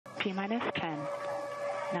T-minus 10,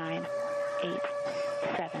 9, 8,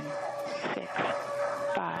 7, 6,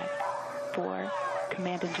 5, 4,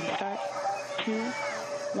 command engine start, 2,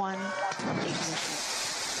 1, ignition.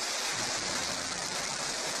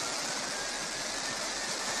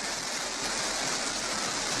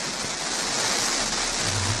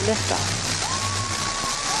 Liftoff.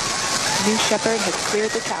 New Shepard has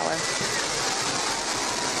cleared the tower.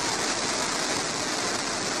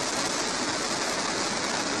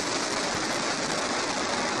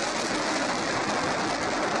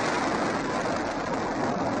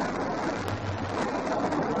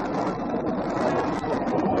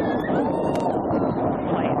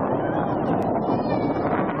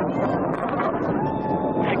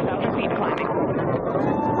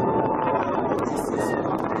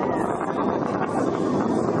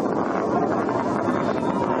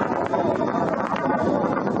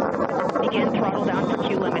 Throttle down for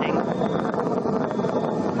Q limiting.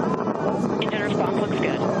 Engine response looks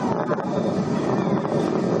good.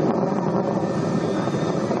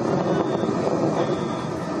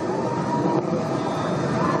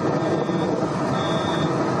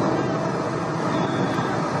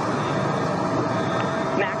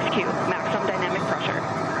 Max Q, maximum dynamic pressure.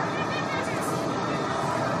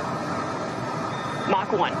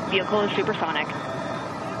 Mach 1, vehicle is supersonic.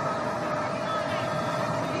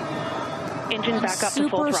 Engine back up to full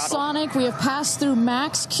throttle. Supersonic, we have passed through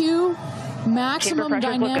max Q, maximum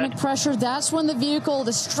dynamic pressure. That's when the vehicle,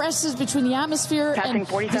 the stresses between the atmosphere and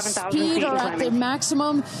the speed are at their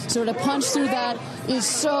maximum. So to punch through that is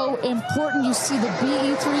so important. You see the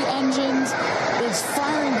BE3 engines, it's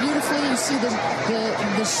firing beautifully. You see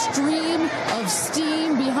the stream of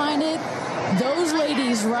steam behind it. Those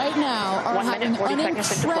ladies right now are having an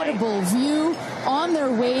incredible view on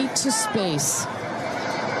their way to space.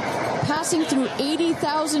 Passing through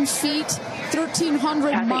 80,000 feet,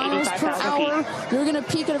 1,300 miles per hour. You're going to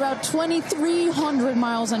peak at about 2,300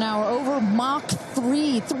 miles an hour over Mach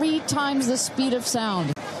 3, 3 times the speed of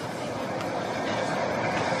sound.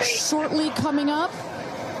 Shortly coming up,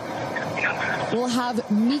 we'll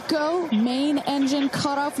have MECO, main engine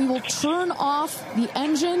cutoff. We will turn off the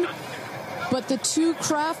engine, but the two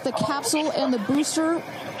craft, the capsule and the booster,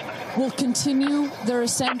 will continue their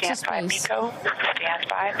ascent to space. Stand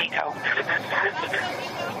by, MECO.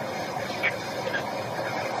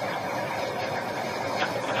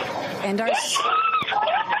 And there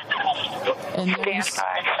you saw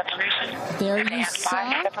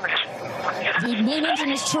the main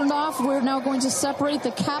engine is turned off. We're now going to separate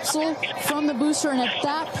the capsule from the booster, and at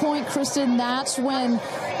that point, Kristen, that's when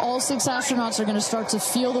all 6 astronauts are going to start to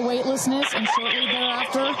feel the weightlessness, and shortly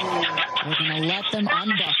thereafter, we're going to let them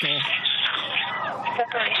unbuckle.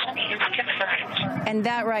 Separation is confirmed. And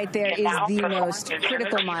that right there is the most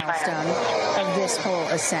critical milestone of this whole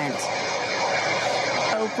ascent.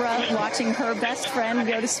 Oprah watching her best friend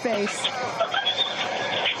go to space.